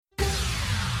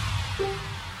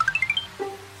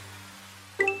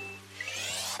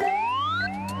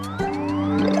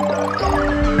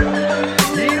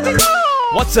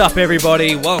What's up,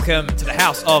 everybody? Welcome to the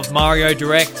House of Mario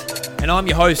Direct, and I'm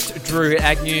your host, Drew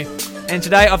Agnew. And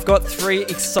today I've got 3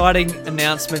 exciting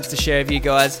announcements to share with you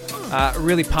guys.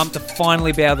 Really pumped to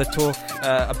finally be able to talk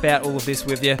about all of this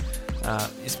with you.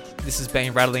 This has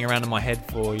been rattling around in my head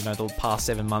for the past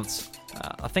 7 months.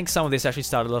 I think some of this actually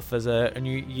started off as a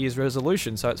New Year's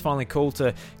resolution, so it's finally cool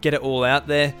to get it all out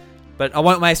there. But I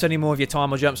won't waste any more of your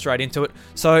time. I'll jump straight into it.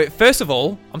 So first of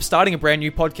all, I'm starting a brand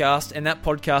new podcast, and that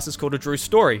podcast is called A Drew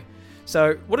Story.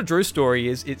 So what A Drew Story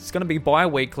is, it's going to be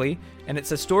bi-weekly, and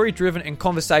it's a story-driven and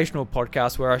conversational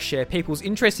podcast where I share people's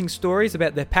interesting stories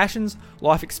about their passions,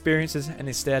 life experiences, and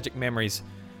nostalgic memories.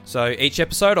 So each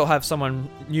episode I'll have someone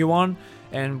new on,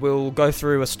 and we'll go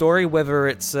through a story, whether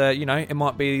it's, it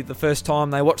might be the first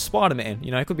time they watched Spider-Man.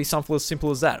 It could be something as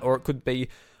simple as that, or it could be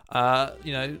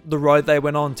the road they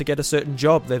went on to get a certain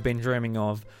job they've been dreaming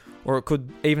of. Or it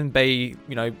could even be,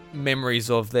 memories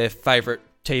of their favourite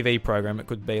TV program. It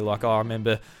could be like, I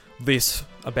remember this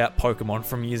about Pokemon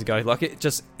from years ago. Like, it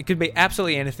could be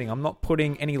absolutely anything. I'm not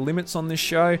putting any limits on this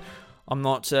show.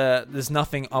 There's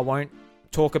nothing I won't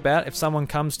talk about. If someone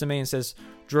comes to me and says,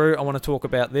 Drew, I want to talk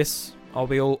about this, I'll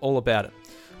be all about it.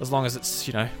 As long as it's,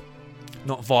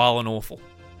 not vile and awful.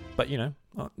 But,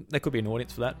 there could be an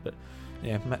audience for that, but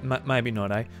yeah, maybe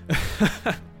not, eh?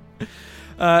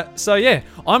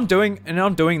 I'm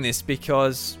doing this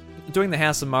because doing the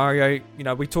House of Mario,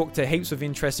 we talked to heaps of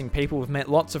interesting people, we've met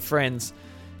lots of friends,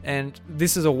 and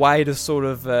this is a way to sort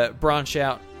of branch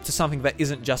out to something that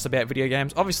isn't just about video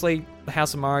games. Obviously, the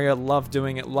House of Mario, love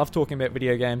doing it, love talking about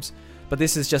video games, but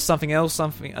this is just something else,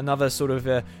 another sort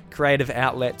of creative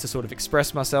outlet to sort of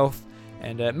express myself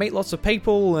and meet lots of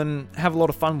people and have a lot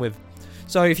of fun with.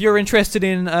 So if you're interested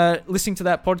in listening to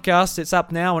that podcast, it's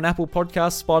up now on Apple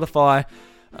Podcasts, Spotify.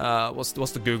 What's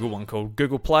the Google one called?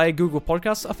 Google Play, Google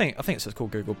Podcasts. I think it's just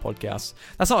called Google Podcasts.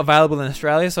 That's not available in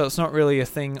Australia, so it's not really a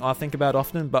thing I think about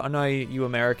often. But I know you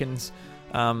Americans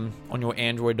on your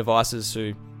Android devices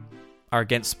who are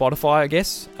against Spotify, I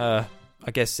guess.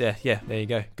 Yeah. There you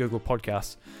go, Google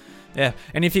Podcasts. Yeah,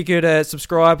 and if you could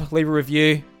subscribe, leave a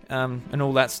review, and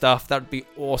all that stuff, that would be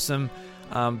awesome.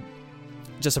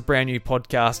 Just a brand new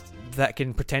podcast that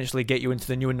can potentially get you into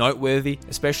the new and noteworthy,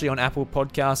 especially on Apple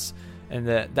Podcasts, and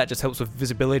that just helps with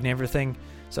visibility and everything.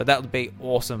 So that would be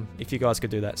awesome if you guys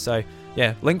could do that. So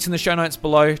yeah, links in the show notes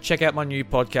below. Check out my new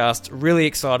podcast. Really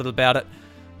excited about it,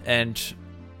 and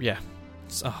yeah,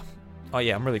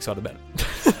 I'm really excited about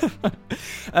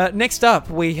it. Next up,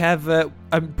 we have a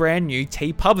brand new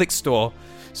TeePublic store.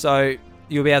 So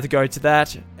you'll be able to go to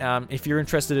that if you're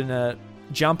interested in a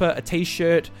jumper, a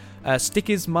t-shirt,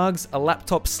 stickers, mugs, a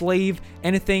laptop sleeve,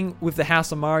 anything with the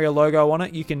House of Mario logo on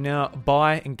it, you can now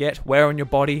buy and wear on your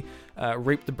body,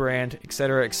 reap the brand,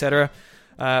 etc., etc.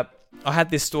 I had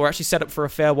this store actually set up for a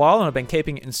fair while, and I've been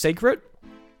keeping it in secret,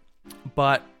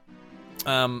 but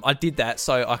I did that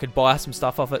so I could buy some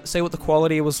stuff off it, see what the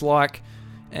quality was like,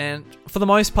 and for the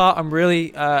most part, I'm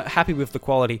really happy with the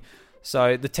quality.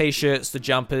 So the t-shirts, the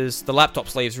jumpers, the laptop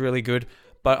sleeve's really good.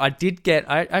 But I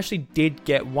actually did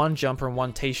get one jumper and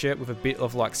one t-shirt with a bit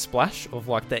of like splash of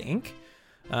like the ink.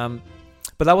 But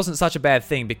that wasn't such a bad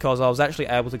thing because I was actually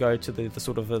able to go to the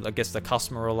sort of, the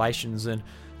customer relations and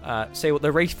see what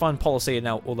the refund policy and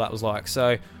all that was like.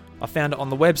 So I found it on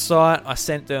the website. I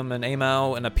sent them an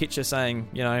email and a picture saying,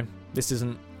 this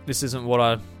isn't what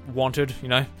I wanted,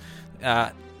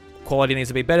 quality needs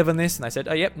to be better than this. And they said,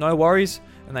 oh, yep, no worries.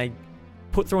 And they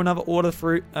put through another order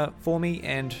for me,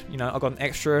 and I got an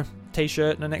extra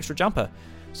t-shirt and an extra jumper.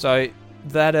 So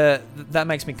that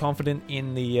makes me confident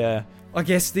in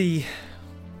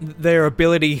their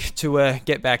ability to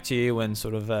get back to you and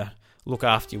sort of look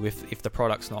after you if the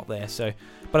product's not there. So,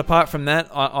 but apart from that,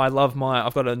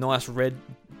 I've got a nice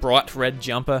bright red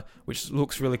jumper which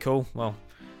looks really cool. Well,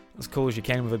 as cool as you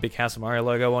can with a big House of Mario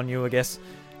logo on you, I guess.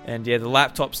 And yeah, the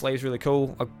laptop sleeve's really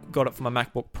cool. I got it for my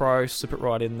MacBook Pro, slip it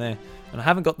right in there. And I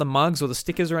haven't got the mugs or the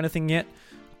stickers or anything yet,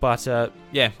 but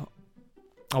yeah,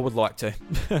 I would like to.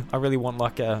 I really want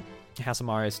like a House of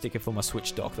Mario sticker for my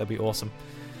Switch dock. That'd be awesome.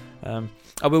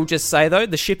 I will just say though,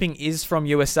 the shipping is from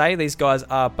USA. These guys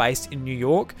are based in New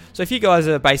York. So if you guys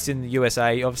are based in the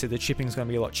USA, obviously the shipping's going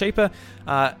to be a lot cheaper.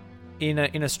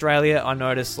 In Australia, I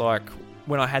noticed like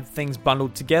when I had things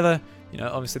bundled together,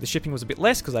 obviously the shipping was a bit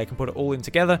less because they can put it all in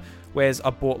together, whereas I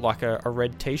bought like a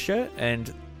red t-shirt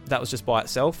and that was just by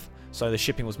itself, so the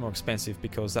shipping was more expensive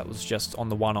because that was just on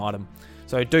the one item.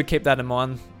 So do keep that in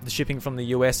mind, the shipping from the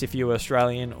US if you're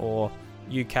Australian or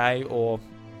UK or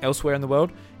elsewhere in the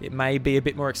world, it may be a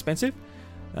bit more expensive.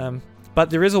 But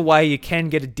there is a way you can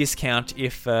get a discount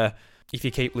if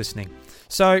you keep listening.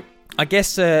 So I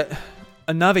guess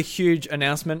another huge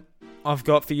announcement I've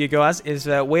got for you guys is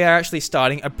we are actually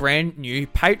starting a brand new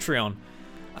Patreon.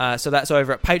 So that's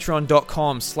over at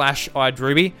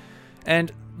patreon.com/iDruby.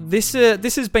 And this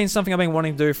has been something I've been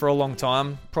wanting to do for a long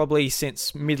time, probably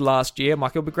since mid last year.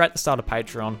 Mike, it would be great to start a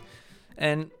Patreon.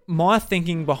 And my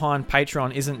thinking behind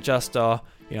Patreon isn't just try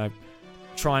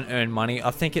and earn money.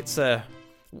 I think it's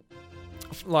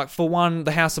like, for one,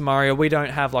 the House of Mario, we don't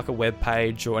have like a web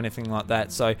page or anything like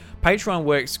that. So Patreon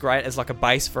works great as like a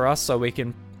base for us, so we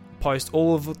can post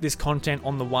all of this content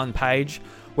on the one page,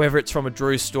 whether it's from a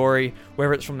Drew story,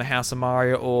 whether it's from the House of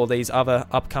Mario, or these other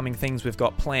upcoming things we've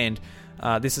got planned.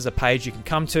 This is a page you can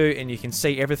come to and you can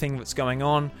see everything that's going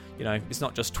on. It's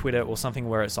not just Twitter or something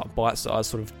where it's like bite-sized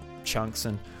sort of chunks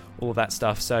and all of that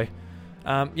stuff. So,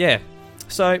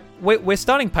 So we're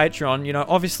starting Patreon.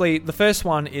 Obviously the first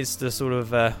one is to sort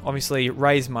of obviously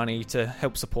raise money to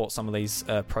help support some of these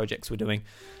projects we're doing.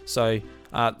 So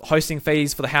hosting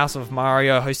fees for the House of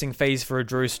Mario, hosting fees for a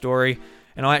Drew story,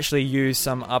 and I actually use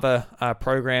some other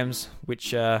programs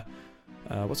which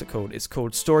what's it called? It's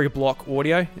called Storyblock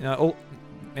Audio.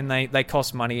 And they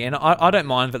cost money, and I don't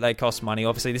mind that they cost money.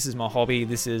 Obviously, this is my hobby.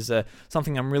 This is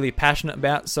something I'm really passionate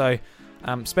about, so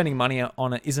spending money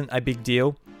on it isn't a big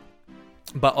deal.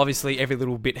 But obviously, every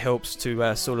little bit helps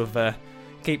to sort of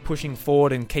keep pushing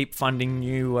forward and keep funding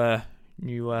new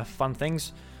fun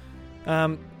things.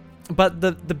 But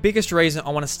the biggest reason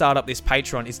I want to start up this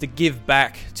Patreon is to give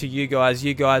back to you guys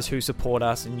who support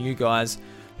us, and you guys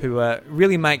who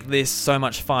really make this so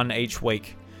much fun each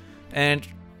week. And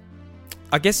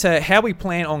I guess how we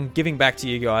plan on giving back to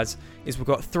you guys is we've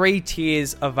got 3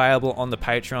 tiers available on the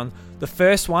Patreon. The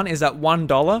first one is at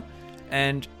 $1,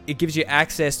 and it gives you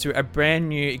access to a brand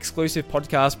new exclusive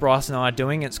podcast Bryce and I are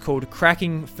doing. It's called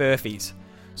Cracking Furfies.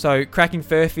 So Cracking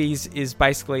Furfies is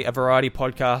basically a variety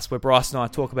podcast where Bryce and I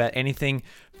talk about anything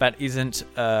that isn't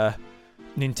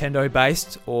Nintendo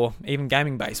based or even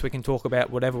gaming based. We can talk about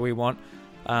whatever we want.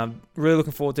 Really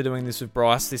looking forward to doing this with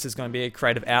Bryce. This is going to be a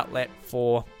creative outlet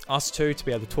for us two to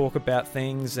be able to talk about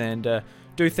things and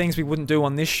do things we wouldn't do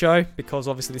on this show, because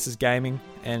obviously this is gaming,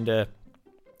 and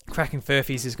Cracking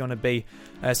Furfies is going to be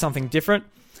something different.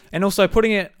 And also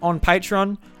putting it on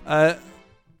Patreon,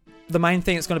 the main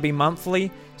thing, it's going to be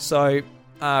monthly, so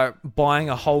buying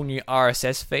a whole new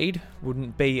RSS feed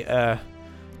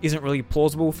isn't really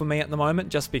plausible for me at the moment,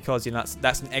 just because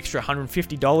that's an extra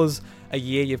 $150 a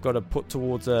year you've got to put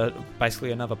towards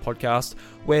basically another podcast.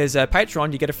 Whereas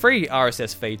Patreon, you get a free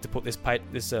RSS feed to put this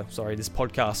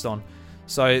podcast on.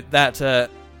 So that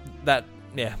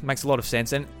makes a lot of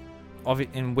sense, and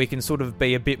we can sort of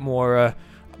be a bit more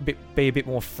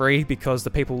free, because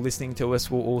the people listening to us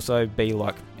will also be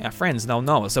like our friends, and they'll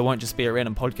know us. So it won't just be a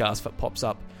random podcast that pops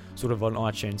up sort of on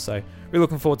iTunes. So we're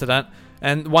looking forward to that.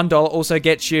 And $1 also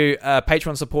gets you a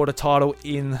Patreon supporter title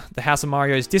in the House of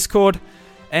Mario's Discord,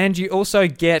 and you also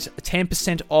get a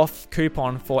 10% off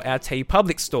coupon for our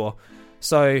TeePublic store.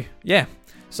 So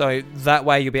that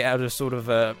way you'll be able to sort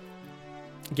of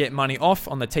get money off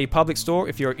on the TeePublic store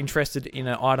if you're interested in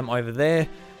an item over there,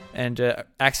 and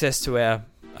access to our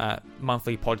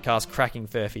monthly podcast Cracking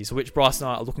Furfies, which Bryce and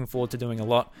I are looking forward to doing a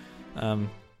lot.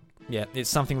 It's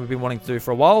something we've been wanting to do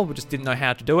for a while. We just didn't know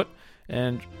how to do it,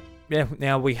 and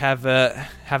now we have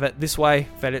it this way,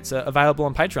 that it's available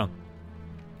on Patreon.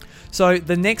 So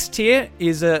the next tier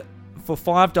is for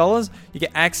 $5. You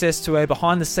get access to a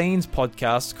behind-the-scenes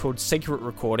podcast called Secret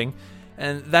Recording,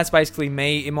 and that's basically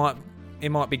me. It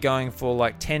might be going for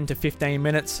like 10 to 15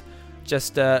 minutes,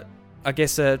 just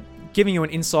giving you an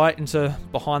insight into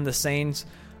behind the scenes.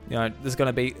 There's going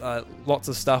to be lots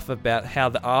of stuff about how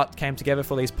the art came together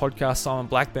for these podcasts. Simon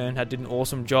Blackburn did an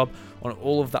awesome job on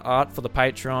all of the art for the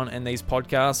Patreon and these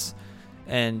podcasts,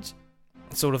 and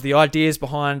sort of the ideas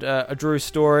behind a Drew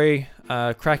story,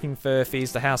 Cracking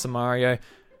Furfies, the House of Mario,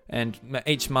 and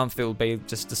each month it will be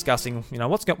just discussing,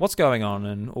 what's going on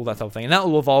and all that type of thing, and that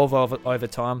will evolve over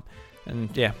time.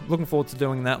 And looking forward to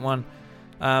doing that one.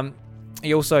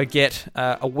 You also get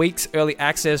a week's early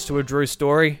access to a Drew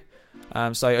story.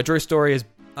 So a Drew story is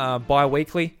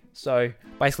bi-weekly, so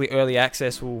basically early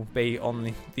access will be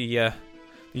on the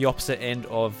opposite end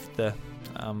of the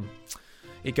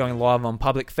it going live on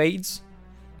public feeds.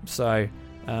 So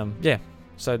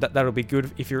so that'll be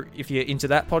good if you're into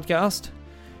that podcast.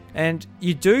 And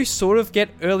you do sort of get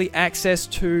early access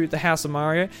to the House of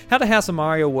Mario. How the House of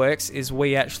Mario works is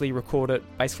we actually record it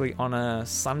basically on a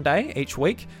Sunday each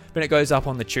week, but it goes up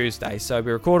on the Tuesday. So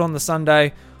we record on the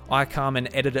Sunday, I come and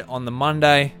edit it on the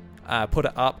Monday, put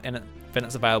it up, and then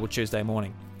it's available Tuesday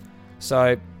morning.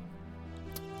 So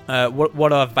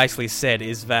what I've basically said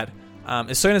is that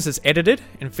as soon as it's edited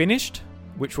and finished,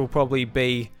 which will probably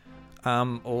be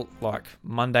like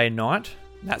Monday night,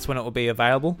 that's when it will be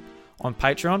available on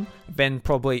Patreon. Then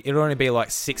probably it'll only be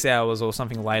like 6 hours or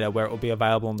something later where it will be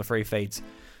available on the free feeds.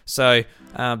 So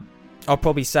I'll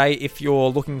probably say, if you're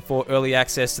looking for early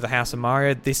access to the House of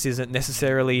Mario, this isn't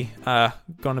necessarily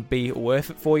going to be worth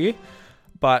it for you,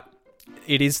 but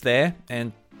it is there.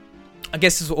 And I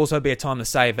guess this will also be a time to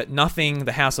say that nothing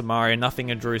the House of Mario,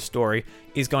 nothing a Drew's story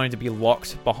is going to be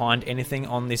locked behind anything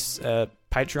on this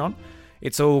Patreon.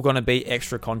 It's all going to be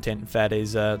extra content that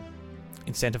is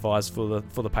incentivized for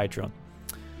the Patreon.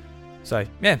 So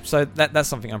yeah, so that's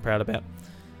something I'm proud about.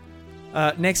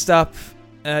 Next up,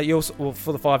 you also,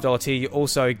 for the $5 tier, you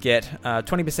also get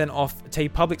 20% off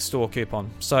TeePublic Store coupon.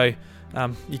 So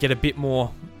you get a bit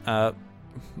more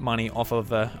money off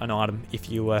of an item if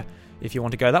you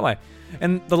want to go that way.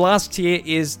 And the last tier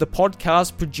is the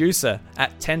podcast producer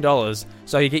at $10.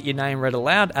 So you get your name read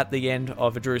aloud at the end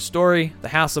of a Drew story, the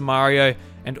House of Mario,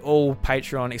 and all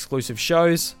Patreon exclusive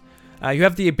shows. You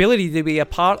have the ability to be a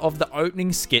part of the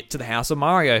opening skit to the House of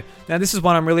Mario. Now this is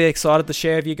one I'm really excited to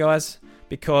share with you guys,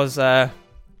 because the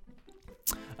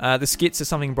skits are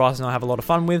something Bryce and I have a lot of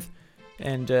fun with,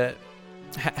 and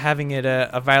having it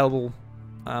available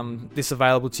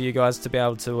to you guys to be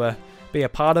able to be a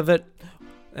part of it.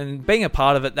 And being a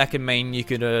part of it, that can mean you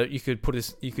could put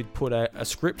a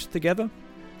script together,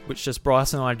 which just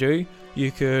Bryce and I do.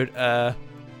 You could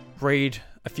read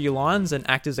a few lines and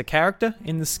act as a character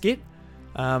in the skit.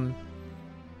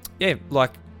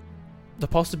 Like, the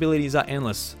possibilities are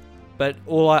endless. But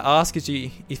all I ask is,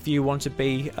 if you want to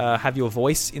have your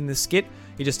voice in the skit,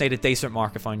 you just need a decent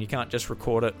microphone. You can't just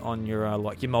record it on your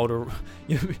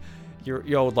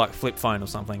your old like flip phone or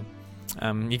something.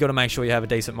 You got to make sure you have a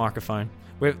decent microphone.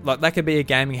 That could be a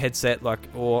gaming headset,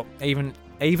 or even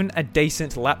a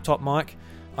decent laptop mic.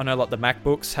 I know the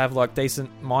MacBooks have decent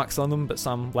mics on them, but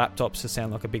some laptops just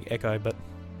sound like a big echo. But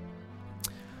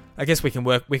I guess we can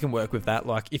work with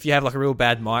that. If you have a real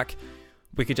bad mic,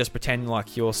 we could just pretend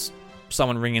you're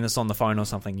someone ringing us on the phone or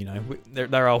something.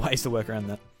 There are ways to work around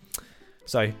that.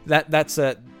 So that's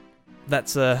a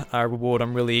reward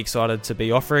I'm really excited to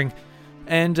be offering.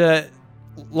 And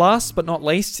last but not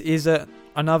least is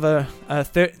another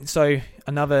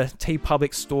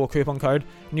TeePublic Store coupon code,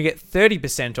 and you get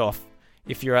 30% off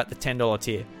if you're at the $10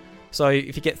 tier. So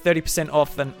if you get 30%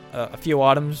 off then a few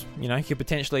items, you could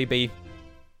potentially be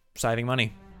saving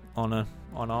money on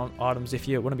items if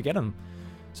you want to be getting them.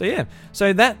 So yeah,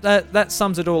 so that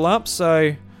sums it all up.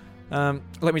 So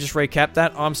let me just recap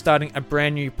that. I'm starting a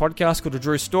brand new podcast called A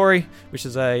Drew Story, which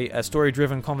is a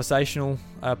story-driven conversational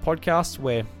podcast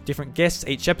where different guests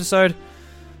each episode.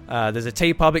 There's a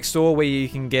TeePublic Store where you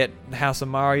can get the House of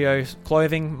Mario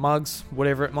clothing, mugs,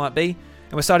 whatever it might be.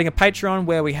 And we're starting a Patreon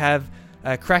where we have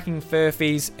cracking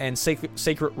furfies and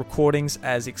secret recordings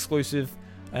as exclusive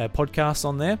podcasts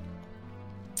on there.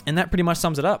 And that pretty much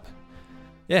sums it up.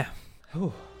 Yeah.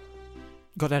 Ooh,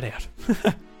 got that out.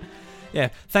 Yeah,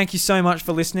 thank you so much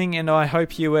for listening, and I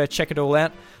hope you check it all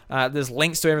out. There's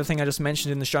links to everything I just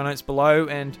mentioned in the show notes below,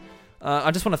 and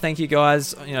I just want to thank you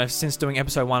guys. Since doing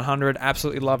episode 100,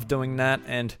 absolutely love doing that,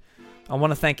 and I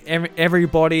want to thank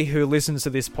everybody who listens to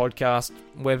this podcast,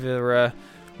 whether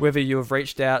you have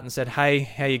reached out and said, "Hey,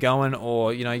 how you going?"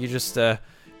 or you just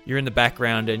you're in the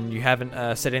background and you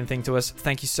haven't said anything to us.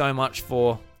 Thank you so much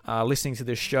for listening to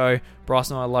this show. Bryce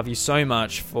and I love you so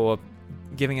much for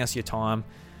giving us your time.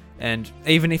 And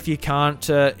even if you can't,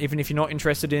 even if you're not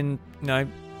interested in,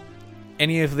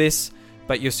 any of this,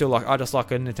 but you're still I just like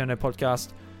a Nintendo podcast,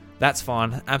 that's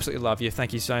fine. Absolutely love you.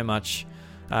 Thank you so much.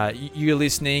 You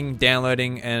listening,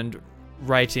 downloading, and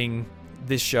rating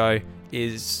this show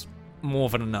is more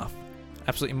than enough.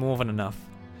 Absolutely more than enough.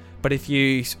 But if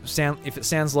it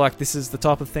sounds like this is the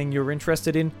type of thing you're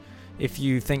interested in, if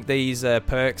you think these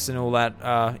perks and all that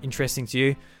are interesting to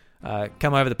you,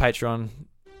 come over to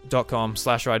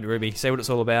patreon.com/RideRuby, see what it's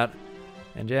all about.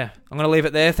 And yeah, I'm going to leave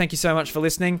it there. Thank you so much for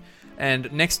listening.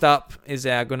 And next up is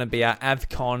going to be our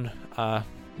AvCon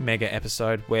mega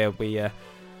episode where we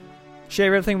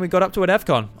share everything we got up to at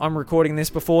AvCon. I'm recording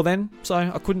this before then, so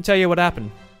I couldn't tell you what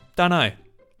happened. Don't know.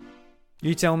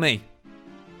 You tell me,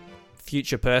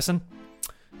 future person.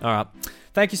 Alright.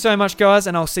 Thank you so much, guys,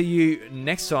 and I'll see you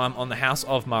next time on the House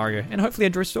of Mario, and hopefully a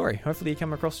Drew story. Hopefully you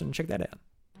come across and check that out.